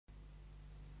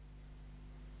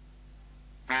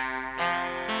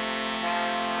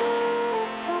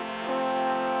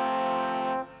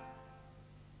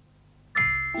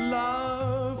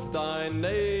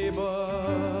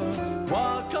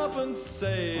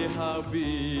how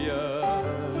be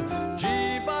ya?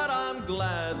 Gee, but I'm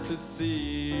glad to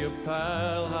see your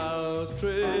pal house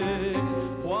tricks.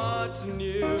 What's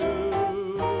new?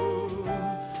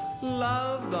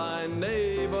 Love thy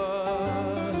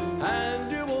neighbor,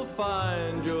 and you will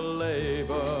find your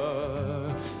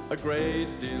labor a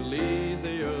great deal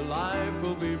easier. Life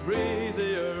will be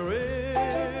breezier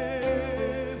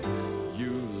if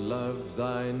you love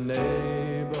thy neighbor.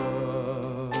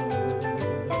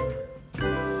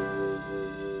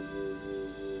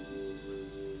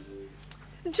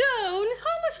 Joan,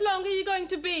 how much longer are you going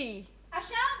to be? I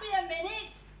shan't be a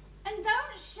minute. And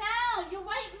don't shout, you'll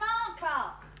wake Mark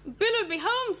up. Bill will be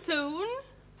home soon.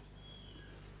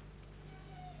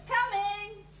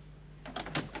 Coming.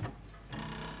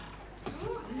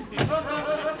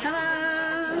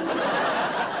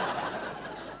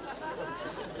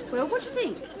 Well, what do you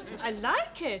think? I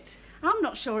like it. I'm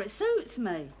not sure it suits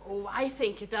me. Oh, I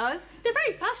think it does. They're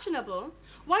very fashionable.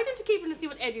 Why don't you keep them to see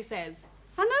what Eddie says?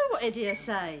 I know what Eddie'll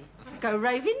say. Go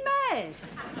raving mad.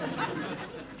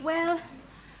 Well,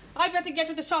 I'd better get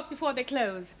to the shops before they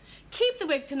close. Keep the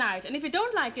wig tonight, and if you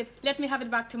don't like it, let me have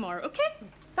it back tomorrow, okay?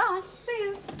 Bye. See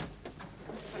you.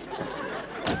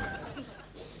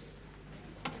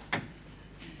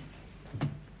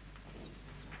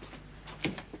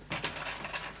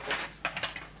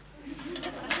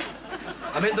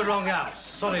 I'm in the wrong house.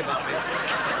 Sorry about it.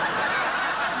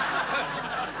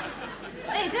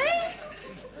 Eddie?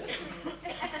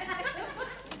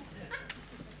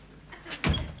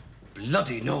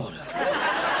 Bloody Nora.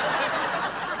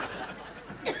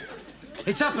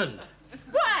 It's happened.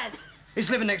 What has? It's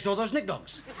living next door to those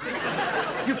knick-knocks.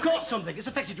 You've caught something. It's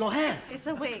affected your hair. It's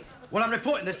a wig. Well, I'm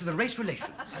reporting this to the race relations.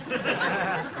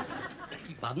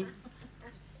 Pardon?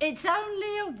 It's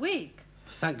only a wig.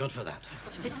 Thank God for that.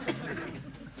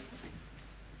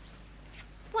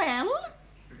 Well,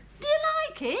 do you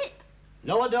like it?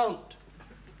 No, I don't.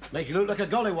 Makes you look like a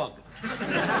gollywog.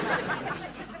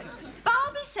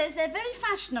 Barbie says they're very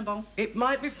fashionable. It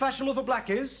might be fashionable for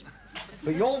blackies,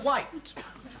 but you're white.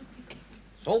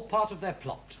 It's all part of their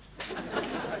plot.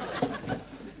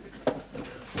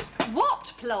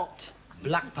 What plot?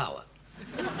 Black power.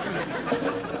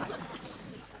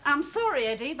 I'm sorry,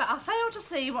 Eddie, but I fail to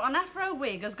see what an afro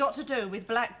wig has got to do with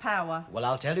black power. Well,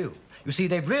 I'll tell you. You see,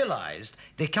 they've realised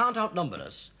they can't outnumber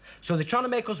us, so they're trying to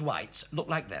make us whites look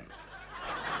like them.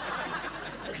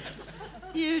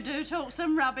 You do talk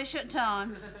some rubbish at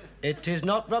times. It is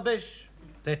not rubbish.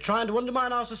 They're trying to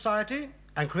undermine our society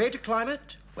and create a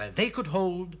climate where they could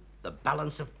hold the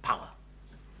balance of power.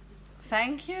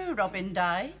 Thank you, Robin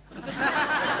Day. You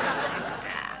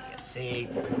see,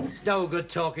 it's no good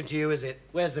talking to you, is it?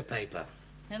 Where's the paper?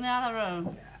 In the other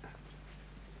room.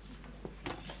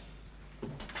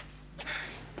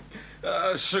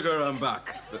 Sugar, I'm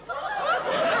back.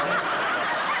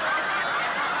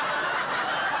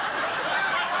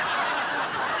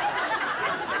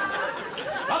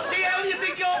 What the hell do you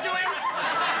think you're doing?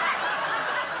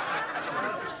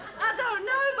 I don't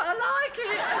know, but I like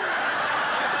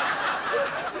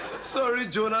it. Sorry,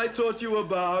 Joan, I thought you were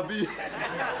Barbie.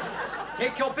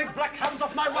 Take your big black hands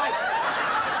off my wife.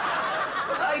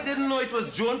 But I didn't know it was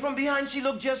Joan from behind. She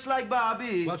looked just like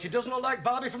Barbie. Well, she doesn't look like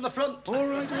Barbie from the front. All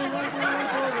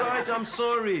right, I'm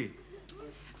sorry.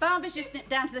 Barbie's just nipped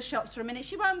down to the shops for a minute.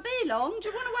 She won't be long. Do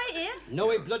you want to wait here? No,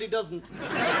 he bloody doesn't.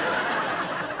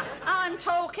 I'm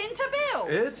talking to Bill.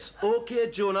 It's okay,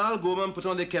 Joan. I'll go home and put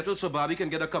on the kettle so Barbie can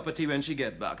get a cup of tea when she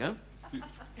gets back, huh?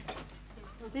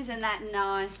 Isn't that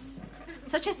nice?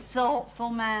 Such a thoughtful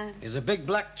man. He's a big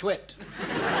black twit.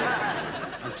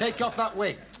 And take off that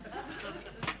wig.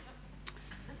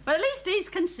 But at least he's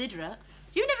considerate.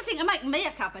 You never think of making me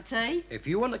a cup of tea. If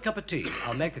you want a cup of tea,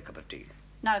 I'll make a cup of tea.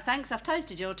 No, thanks. I've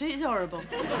tasted your tea. It's horrible.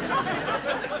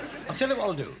 I'll tell you what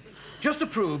I'll do. Just to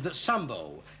prove that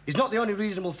Sambo is not the only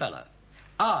reasonable fella,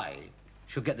 I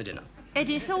shall get the dinner.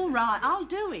 Eddie, it's all right. I'll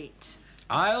do it.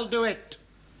 I'll do it.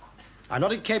 I'm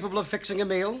not incapable of fixing a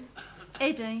meal.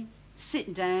 Eddie,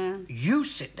 sit down. You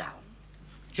sit down.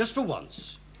 Just for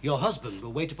once, your husband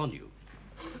will wait upon you.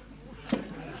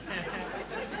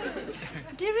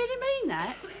 Do you really mean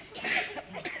that?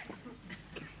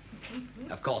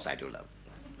 Of course I do, love.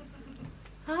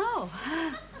 Oh.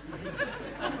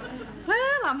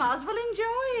 Well, I might as well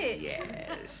enjoy it.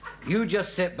 Yes. You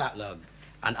just sit back, love,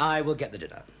 and I will get the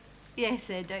dinner. Yes,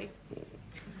 Eddie.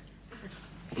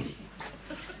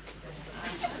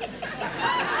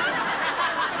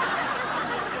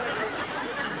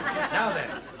 Now then,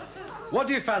 what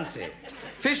do you fancy?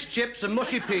 Fish chips and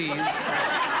mushy peas,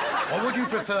 or would you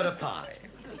prefer a pie?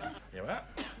 Here we are.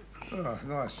 Oh,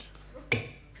 nice.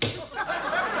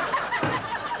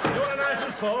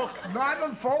 fork. Knife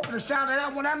and fork and the sound of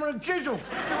that one hammer and chisel.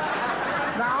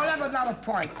 Now, I'll have another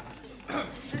pint.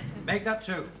 Make that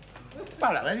 2.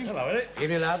 Hello, Eddie. Hello, Eddie.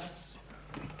 Evening, lads.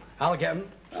 I'll get 'em.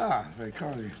 Ah, very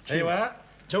kind of you. Here you are.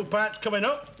 2 pints coming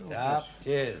up.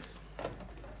 Cheers.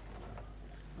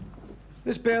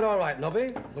 This beer all right,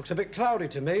 Nobby? Looks a bit cloudy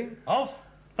to me. Off?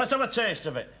 Let's have a taste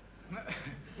of it.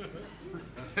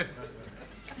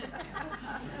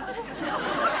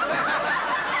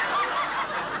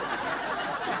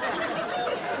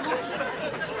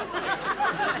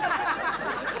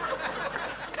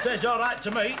 Tastes all right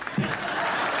to me.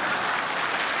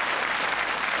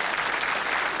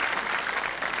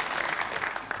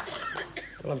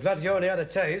 Well, I'm glad you only had a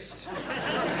taste.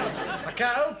 I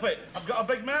can't help it. I've got a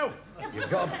big mouth. You've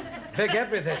got a big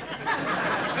everything.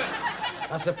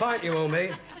 That's the pint you owe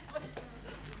me.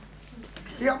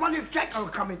 Yeah, I wonder if Jacko will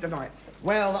come in tonight.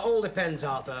 Well, that all depends,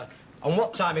 Arthur, on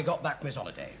what time he got back from his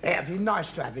holiday. Yeah, it'd be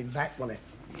nice to have him back, wouldn't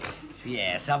it?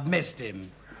 Yes, I've missed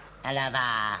him. Hello.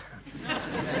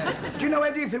 Do you know,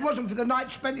 Eddie, if it wasn't for the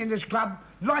night spent in this club,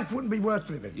 life wouldn't be worth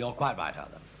living. You're quite right,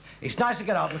 Arthur. It's nice to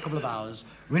get out for a couple of hours,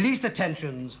 release the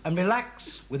tensions, and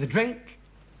relax with a drink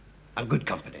and good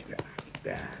company.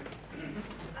 Yeah.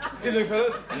 Evening,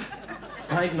 fellas.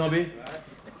 Pint, Nobby.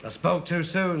 I spoke too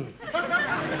soon.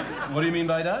 What do you mean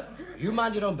by that? You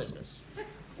mind your own business.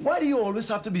 Why do you always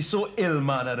have to be so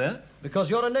ill-mannered, eh? Because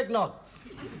you're a nignog.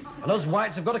 And us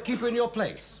whites have got to keep you in your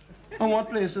place. And what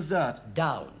place is that?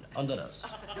 Down, under us.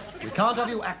 We can't have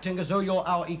you acting as though you're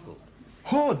our equal.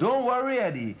 Oh, don't worry,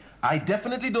 Eddie. I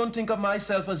definitely don't think of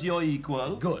myself as your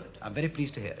equal. Good. I'm very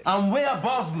pleased to hear it. I'm way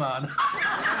above, man.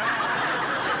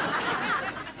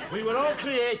 We were all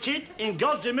created in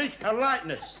God's image and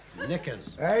likeness.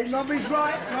 Knickers. Hey, Nobby's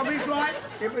right, Nobby's right.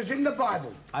 It was in the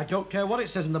Bible. I don't care what it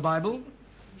says in the Bible.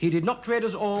 He did not create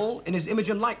us all in his image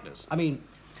and likeness. I mean,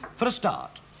 for a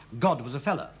start, God was a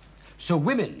fella. So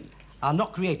women are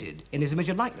not created in his image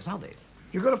and likeness, are they?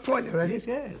 You got a point there, Eddie?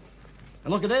 Yes.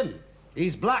 And look at him.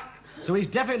 He's black, so he's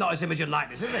definitely not his image and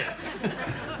likeness, is he?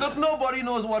 Look, nobody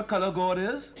knows what colour God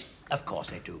is. Of course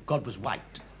they do. God was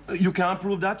white. You can't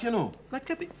prove that, you know. Like,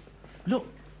 look,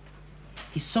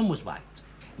 his son was white.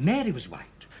 Mary was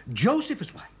white. Joseph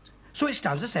was white. So it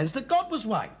stands to sense that God was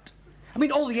white. I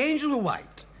mean, all the angels were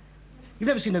white. You've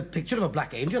never seen a picture of a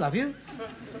black angel, have you?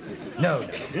 No.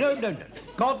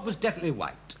 God was definitely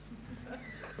white.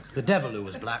 It's the devil who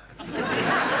was black.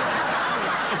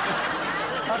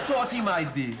 I thought he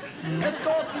might be. Of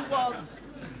course he was.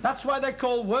 That's why they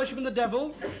call worshipping the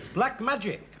devil black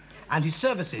magic. And his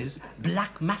services,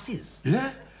 black masses.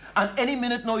 Yeah? And any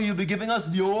minute now you'll be giving us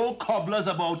the old cobblers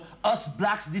about us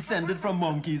blacks descended from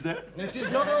monkeys, eh? It is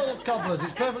not all cobblers,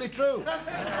 it's perfectly true.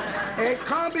 It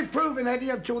can't be proven, Eddie,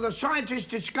 until the scientists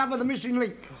discover the missing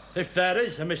link. If there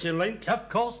is a missing link. Of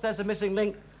course there's a missing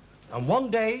link. And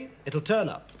one day, it'll turn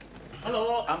up.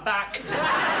 Hello, I'm back.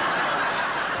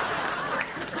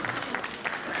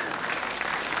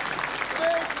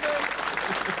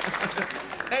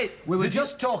 Hey, We were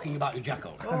just talking about you,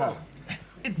 Jacko. Oh.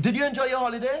 Did you enjoy your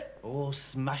holiday? Oh,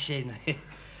 smashing.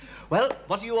 Well,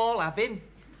 what are you all having?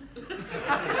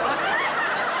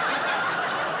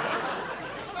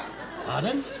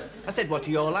 Pardon? I said, what are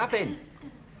you all having?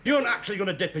 You aren't actually going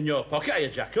to dip in your pocket, are you,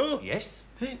 Jacko? Yes.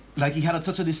 Hey, like he had a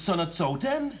touch of the sun at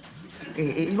Southend?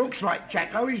 He looks like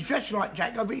Jacko, he's dressed like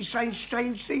Jacko, but he's saying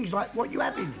strange things like, what you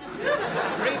having?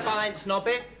 3 pints,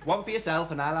 Nobby. 1 for yourself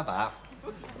and I'll have half.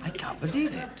 I can't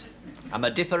believe it. I'm a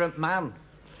different man.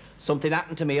 Something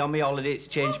happened to me on my holiday. It's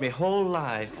changed my whole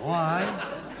life. Why?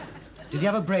 Did you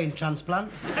have a brain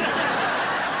transplant?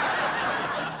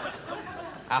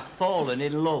 I've fallen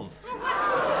in love.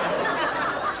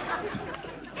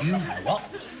 You what?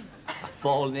 I've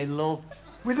fallen in love.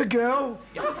 With a girl?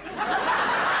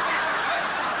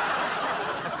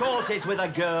 Of course it's with a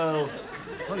girl.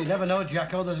 Well, you never know,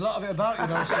 Jacko. There's a lot of it about you,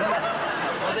 don't you?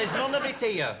 Well, there's none of it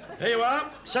here. Here you are,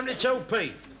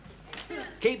 72p.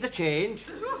 Keep the change.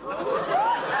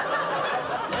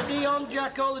 Steady on,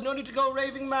 Jacko. There's no need to go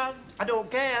raving mad. I don't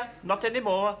care. Not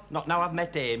anymore. Not now I've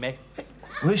met Amy.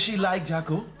 Was she like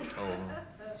Jacko? Oh,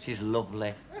 she's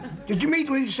lovely. Did you meet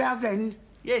her in Southend?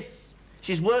 Yes.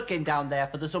 She's working down there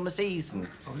for the summer season.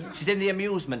 Oh, yeah. She's in the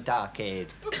amusement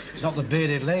arcade. Not the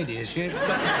bearded lady, is she?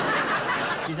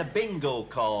 She's a bingo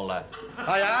caller.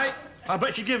 Aye. I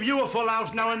bet she'd give you a full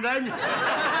house now and then.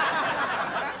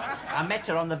 I met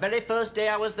her on the very first day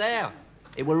I was there.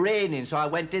 It were raining, so I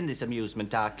went in this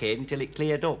amusement arcade until it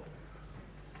cleared up.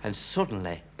 And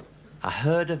suddenly, I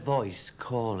heard a voice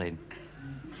calling.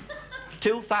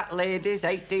 2 fat ladies,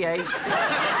 88.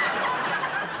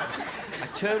 I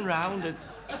turned round and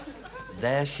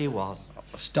there she was.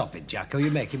 Stop it, Jacko.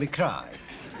 You're making me cry.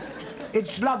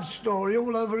 It's love story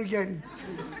all over again.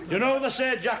 You know what they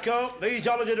say, Jacko? These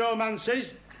holiday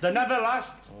romances, they never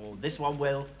last. Oh, this one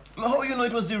will. How you know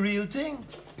it was the real thing?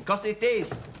 Because it is.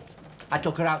 I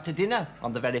took her out to dinner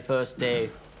on the very first day.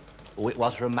 Oh, it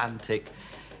was romantic.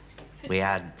 We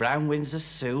had brown Windsor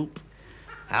soup,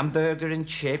 hamburger and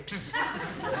chips,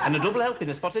 and a double helping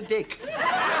of spotted dick.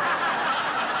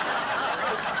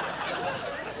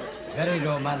 Very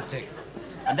romantic.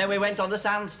 And then we went on the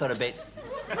sands for a bit.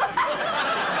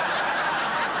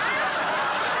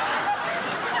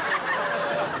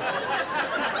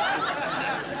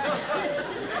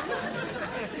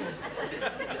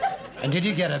 And did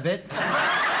you get a bit?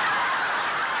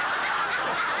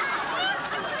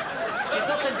 She's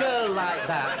not a girl like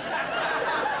that.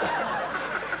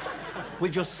 We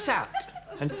just sat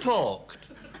and talked.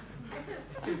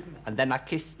 And then I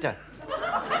kissed her.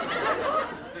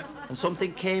 And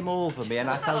something came over me and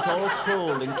I felt all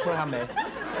cold and clammy.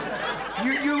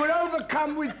 You were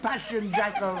overcome with passion,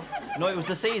 Jacko. No, it was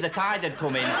the sea, the tide had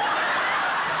come in.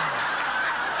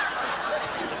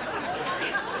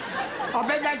 I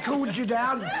bet that cooled you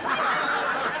down.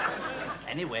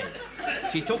 Anyway,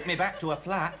 she took me back to her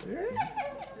flat.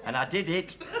 And I did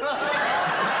it.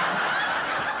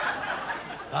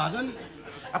 Pardon?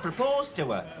 I proposed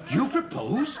to her. You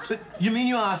proposed? You mean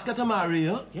you asked her to marry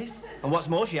you? Yes. And what's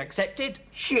more, she accepted.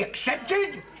 She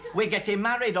accepted? We're getting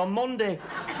married on Monday.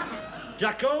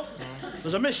 Jacko,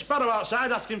 there's a Miss Sparrow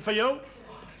outside asking for you.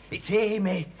 It's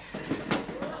Amy.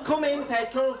 Come in,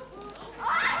 Petrol.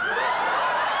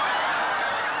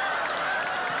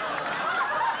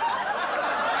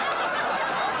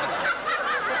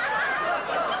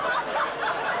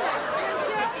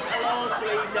 Hello,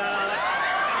 sweetheart.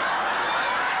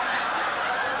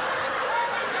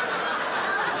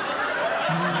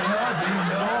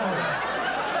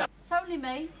 It's only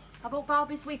me. I brought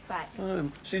Barbie's wig back.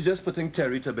 She's just putting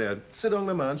Terry to bed. Sit down,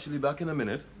 my man. She'll be back in a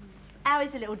minute. How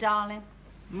is the little darling?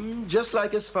 Just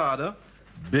like his father.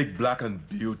 Big, black, and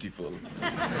beautiful.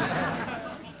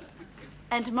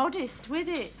 And modest with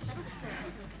it.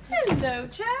 Hello,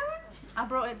 Joan. I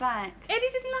brought it back. Eddie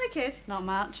didn't like it. Not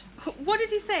much. What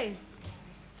did he say?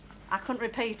 I couldn't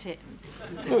repeat it.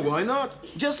 Oh, why not?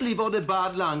 Just leave out the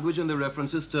bad language and the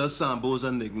references to sambos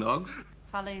and knickknacks.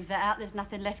 If I leave that out, there's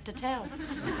nothing left to tell.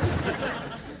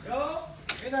 Go.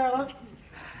 In there, love.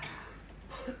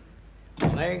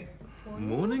 Morning.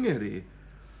 Morning, Eddie.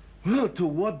 Well, to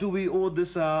what do we owe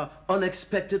this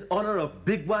unexpected honor of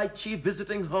Big White Chief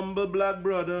visiting humble black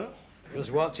brother?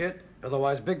 Just watch it.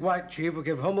 Otherwise, Big White Chief will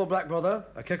give humble black brother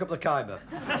a kick up the Khyber.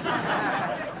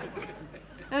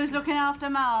 Who's looking after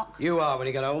Mark? You are when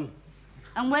you get home.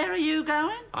 And where are you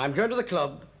going? I'm going to the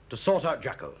club to sort out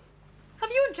Jacko. Have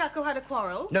you and Jacko had a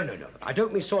quarrel? No. I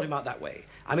don't mean sort him out that way.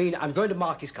 I mean, I'm going to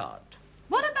mark his card.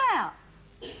 What about?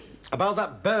 About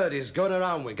that bird he's going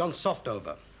around with, gone soft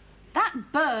over. That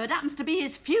bird happens to be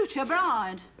his future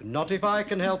bride. Not if I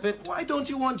can help it. Why don't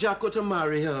you want Jacko to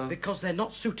marry her? Because they're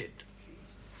not suited.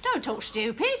 Don't talk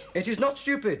stupid. It is not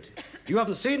stupid. You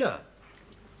haven't seen her.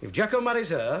 If Jacko marries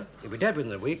her, he'll be dead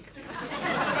within a week.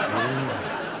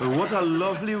 Well, what a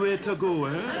lovely way to go,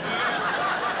 eh?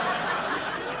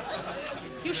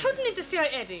 You shouldn't interfere,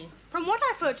 Eddie. From what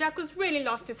I've heard, Jacko's really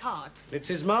lost his heart. It's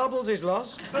his marbles he's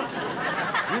lost.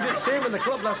 You didn't see him in the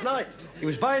club last night. He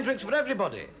was buying drinks for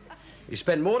everybody. He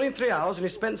spent more than 3 hours and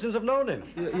he's spent since I've known him.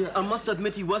 Yeah, I must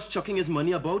admit he was chucking his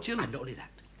money about, you know. And not only that,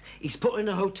 he's put in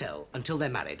a hotel until they're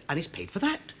married and he's paid for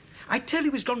that. I tell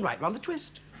you, he's gone right round the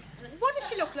twist. What does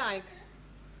she look like?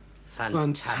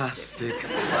 Fantastic.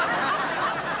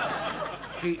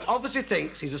 She obviously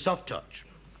thinks he's a soft touch.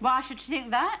 Why should she think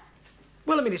that?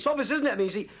 Well, I mean, it's obvious, isn't it? I mean,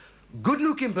 you see,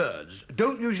 good-looking birds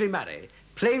don't usually marry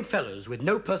plain fellows with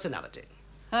no personality.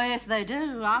 Oh, yes, they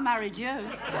do. I married you.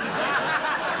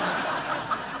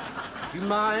 Do you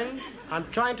mind? I'm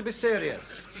trying to be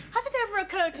serious. Has it ever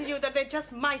occurred to you that they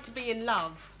just might be in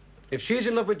love? If she's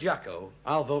in love with Jacko,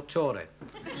 I'll vote Tory.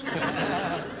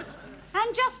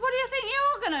 And just what do you think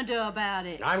you're going to do about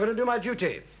it? I'm going to do my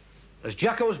duty. As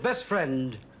Jacko's best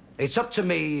friend, it's up to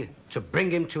me to bring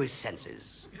him to his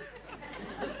senses.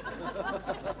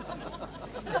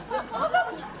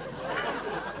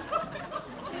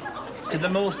 To the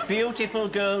most beautiful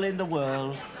girl in the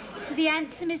world. To the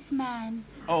handsomest man.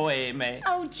 Oh, Amy.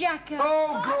 Oh, Jacko.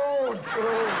 Oh,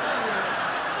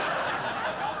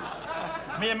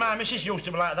 good. Me and my missus used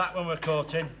to be like that when we were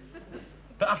courting.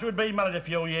 But after we'd been married a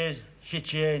few years, she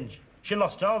changed. She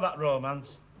lost all that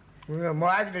romance. Well,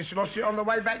 my Agnes lost it on the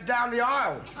way back down the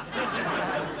aisle.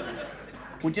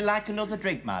 Would you like another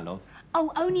drink, my love? Oh,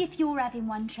 only if you're having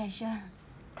one, Treasure.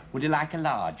 Would you like a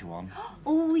large one?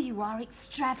 Oh, you are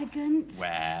extravagant.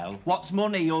 Well, what's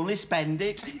money? You only spend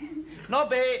it.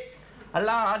 Nobby, a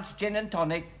large gin and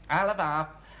tonic. I'll have half.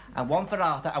 And one for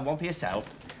Arthur and one for yourself.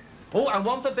 Oh, and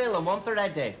one for Bill and one for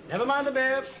Eddie. Never mind the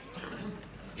beer.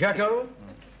 Jacko,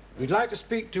 we'd like to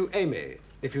speak to Amy,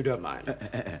 if you don't mind.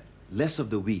 Less of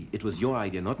the we. It was your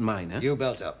idea, not mine, eh? You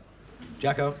belt up.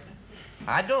 Jacko?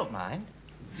 I don't mind.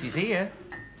 She's here.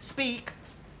 Speak.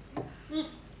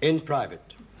 In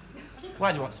private.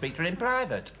 Why do you want to speak to her in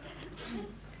private?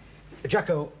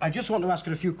 Jacko, I just want to ask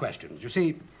her a few questions. You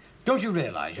see, don't you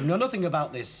realise you know nothing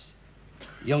about this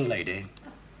young lady?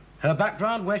 Her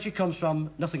background, where she comes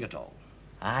from, nothing at all.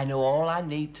 I know all I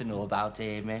need to know about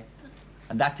Amy.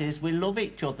 And that is, we love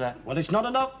each other. Well, it's not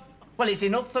enough. Well, it's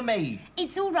enough for me.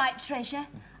 It's all right, Treasure.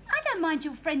 I don't mind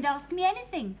your friend asking me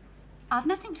anything. I've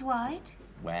nothing to hide.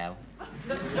 Well.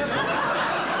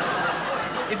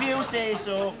 If you say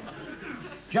so.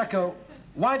 Jacko,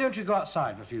 why don't you go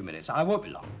outside for a few minutes? I won't be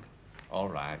long. All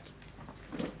right.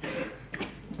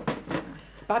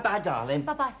 Bye-bye, darling.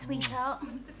 Bye-bye, sweetheart.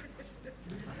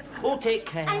 Oh, take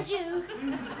care. And you.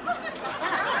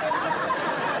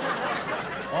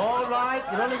 All right,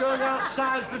 you're only going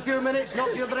outside for a few minutes,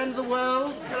 not the other end of the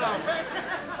world.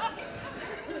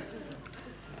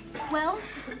 Well,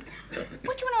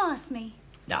 what do you want to ask me?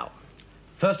 Now,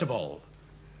 first of all,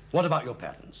 what about your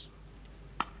parents?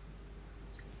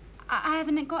 I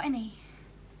haven't got any.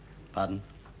 Pardon?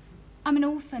 I'm an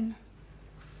orphan.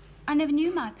 I never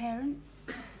knew my parents.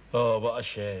 Oh, what a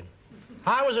shame.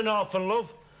 I was an orphan,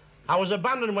 love. I was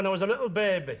abandoned when I was a little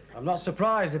baby. I'm not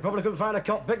surprised. They probably couldn't find a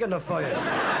cot big enough for you.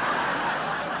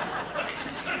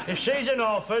 If she's an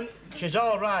orphan, she's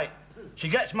all right. She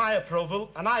gets my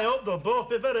approval, and I hope they'll both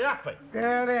be very happy.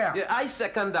 There. Yeah, I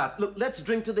second that. Look, let's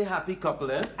drink to the happy couple,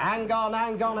 eh? Hang on,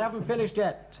 I haven't finished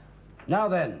yet. Now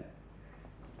then,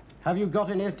 have you got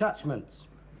any attachments?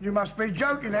 You must be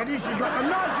joking, Eddie. She's got the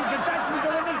nicest attachment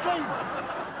I've ever seen.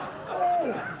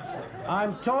 Oh.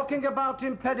 I'm talking about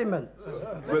impediments.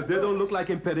 Well, they don't look like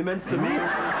impediments to me.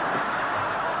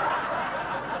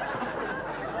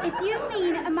 If you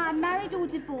mean am I married or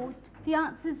divorced, the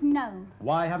answer's no.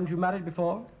 Why haven't you married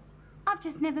before? I've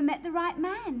just never met the right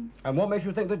man. And what makes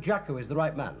you think that Jacko is the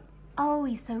right man? Oh,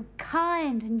 he's so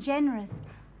kind and generous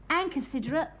and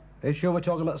considerate. Are you sure we're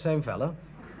talking about the same fella?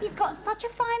 He's got such a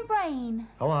fine brain.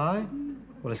 Oh, aye?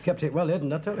 Well, he's kept it well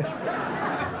hidden, I tell you.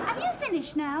 Have you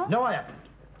finished now? No, I haven't.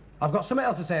 I've got something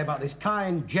else to say about this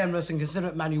kind, generous and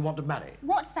considerate man you want to marry.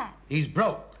 What's that? He's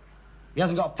broke. He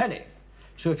hasn't got a penny.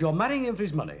 So if you're marrying him for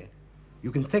his money, you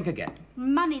can think again.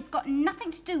 Money's got nothing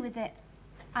to do with it.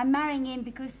 I'm marrying him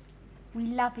because we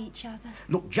love each other.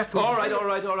 Look, Jacko... All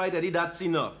right, Eddie, that's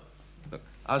enough. Look,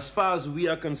 as far as we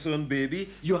are concerned, baby,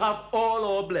 you have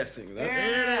all our blessings. Eh?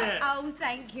 Yeah. Oh,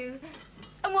 thank you.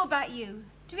 And what about you?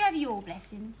 Do we have your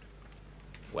blessing?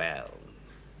 Well,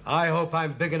 I hope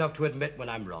I'm big enough to admit when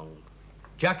I'm wrong.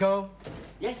 Jacko?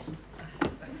 Yes?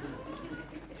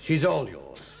 She's all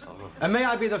yours. And may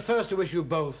I be the first to wish you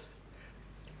both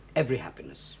every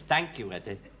happiness. Thank you,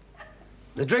 Eddie.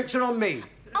 The drinks are on me.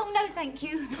 Oh, no, thank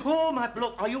you. Oh, my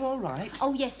blood, are you all right?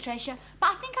 Oh, yes, Treasure.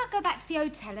 But I think I'll go back to the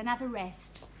hotel and have a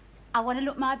rest. I want to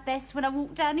look my best when I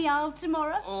walk down the aisle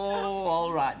tomorrow. Oh,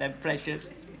 all right then, precious.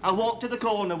 I'll walk to the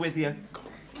corner with you.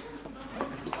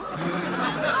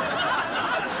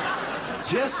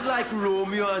 Just like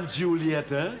Romeo and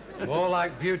Juliet, eh? More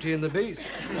like Beauty and the Beast.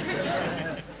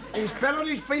 He's fell on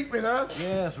his feet with her.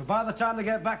 Yes, but by the time they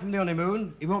get back from the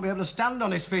honeymoon, he won't be able to stand on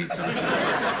his feet. So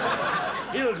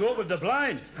He'll go up with the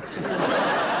blind.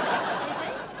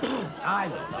 I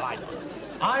know.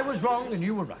 I was wrong and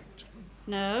you were right.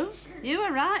 No, you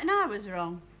were right and I was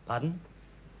wrong. Pardon?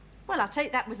 Well, I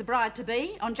take that was the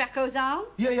bride-to-be on Jacko's arm.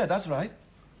 Yeah, that's right.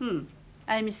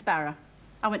 Amy Sparrow.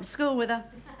 I went to school with her.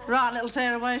 Right little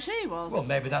tearaway she was. Well,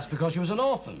 maybe that's because she was an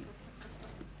orphan.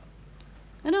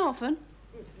 An orphan?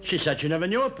 She said she never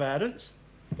knew her parents.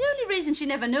 The only reason she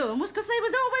never knew them was because they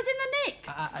was always in the nick.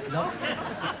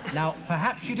 No. Now,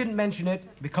 perhaps she didn't mention it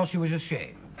because she was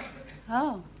ashamed.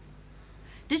 Oh.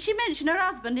 Did she mention her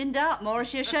husband in Dartmoor, or is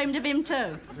she ashamed of him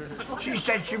too? She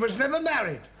said she was never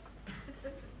married.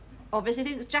 Obviously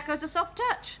thinks Jacko's a soft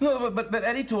touch. No, but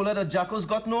Eddie told her that Jacko's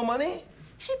got no money.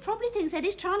 She probably thinks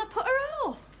Eddie's trying to put her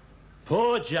off.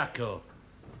 Poor Jacko.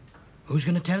 Who's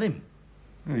going to tell him?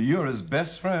 You're his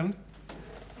best friend.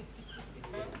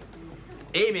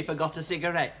 Amy forgot a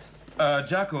cigarette.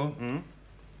 Jacko,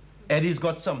 Eddie's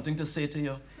got something to say to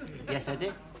you. Yes,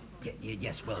 Eddie?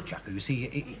 Yes, well, Jacko, you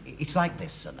see, it's like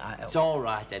this, son. It's all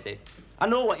right, Eddie. I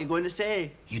know what you're going to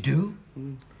say. You do?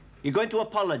 You're going to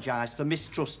apologise for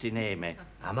mistrusting Amy.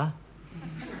 Am I?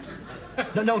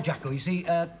 No, Jacko, you see,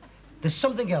 there's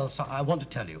something else I want to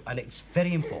tell you, and it's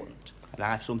very important. And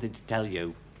I have something to tell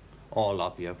you, all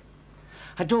of you.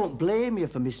 I don't blame you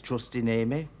for mistrusting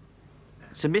Amy.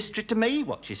 It's a mystery to me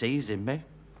what she sees in me.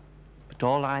 But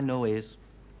all I know is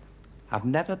I've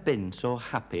never been so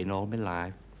happy in all my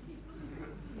life.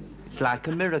 It's like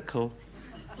a miracle,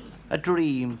 a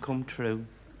dream come true.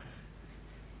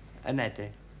 And Eddie,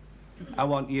 I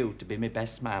want you to be my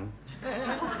best man.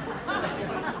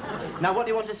 Now, what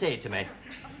do you want to say to me?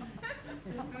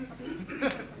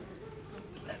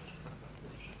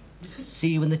 See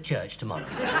you in the church tomorrow.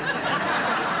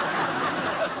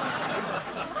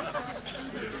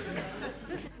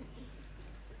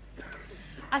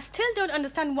 I still don't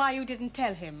understand why you didn't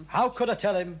tell him. How could I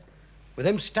tell him? With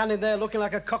him standing there looking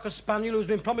like a cocker spaniel who's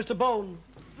been promised a bone.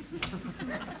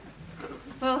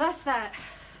 Well, that's that.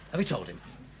 Have you told him?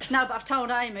 No, but I've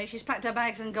told Amy. She's packed her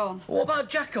bags and gone. What about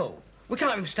Jacko? We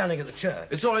can't have him standing at the church.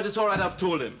 It's all right, I've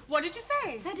told him. What did you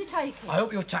say? How'd you take it? I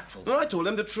hope you're tactful. No, I told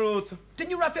him the truth.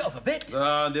 Didn't you wrap it up a bit?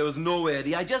 There was no way,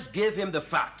 Eddie. I just gave him the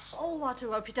facts. Oh, I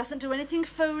do hope he doesn't do anything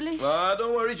foolish.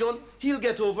 Don't worry, John. He'll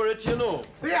get over it, you know.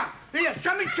 Here,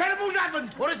 something terrible's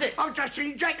happened. What is it? I've just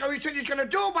seen Jacko. He said he's going to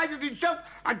do away with himself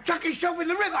and chuck himself in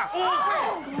the river.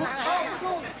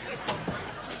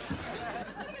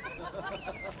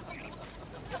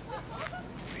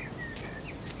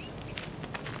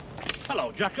 Hello,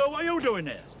 Jacko. What are you doing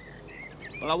here?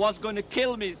 Well, I was going to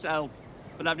kill myself,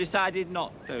 but I've decided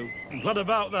not to. I'm glad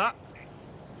about that.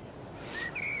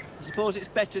 I suppose it's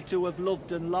better to have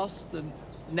loved and lost than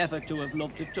never to have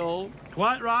loved at all.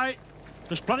 Quite right.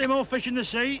 There's plenty more fish in the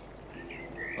sea.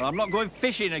 Well, I'm not going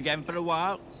fishing again for a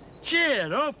while.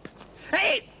 Cheer up.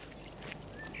 Hey!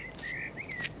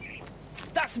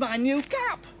 That's my new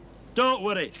cap. Don't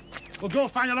worry. We'll go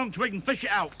find a long twig and fish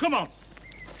it out. Come on.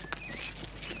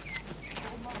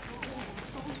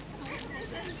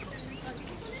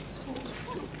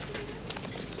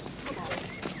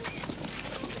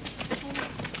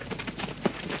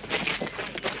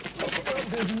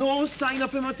 There's no sign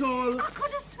of him at all. I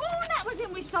could have sworn that was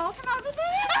him we saw from over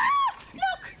there. Ah!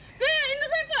 Look! There in the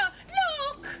river!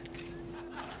 Look!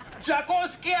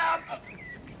 Jacko's cap!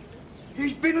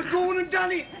 He's been a gone and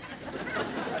done it.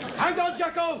 Hang on,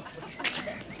 Jacko!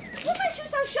 What makes you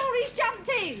so sure he's jumped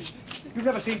in? You've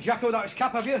never seen Jacko without his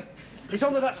cap, have you? He's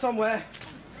under that somewhere.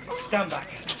 Stand back.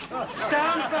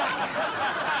 Stand back!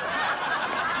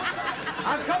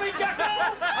 I'm coming, Jacko!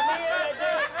 I'm here,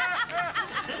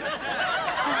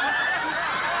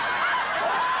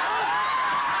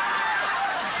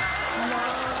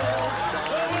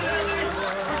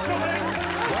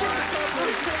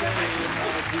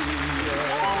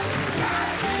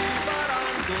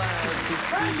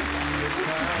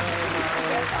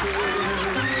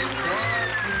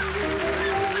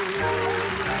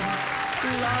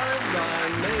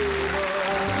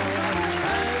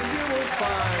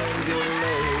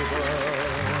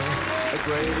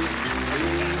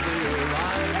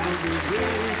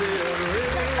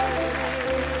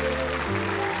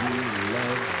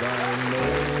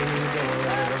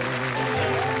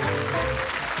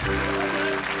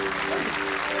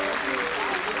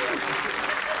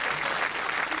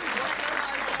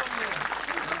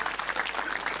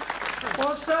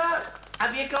 What's that?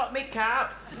 Have you got me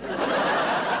cap?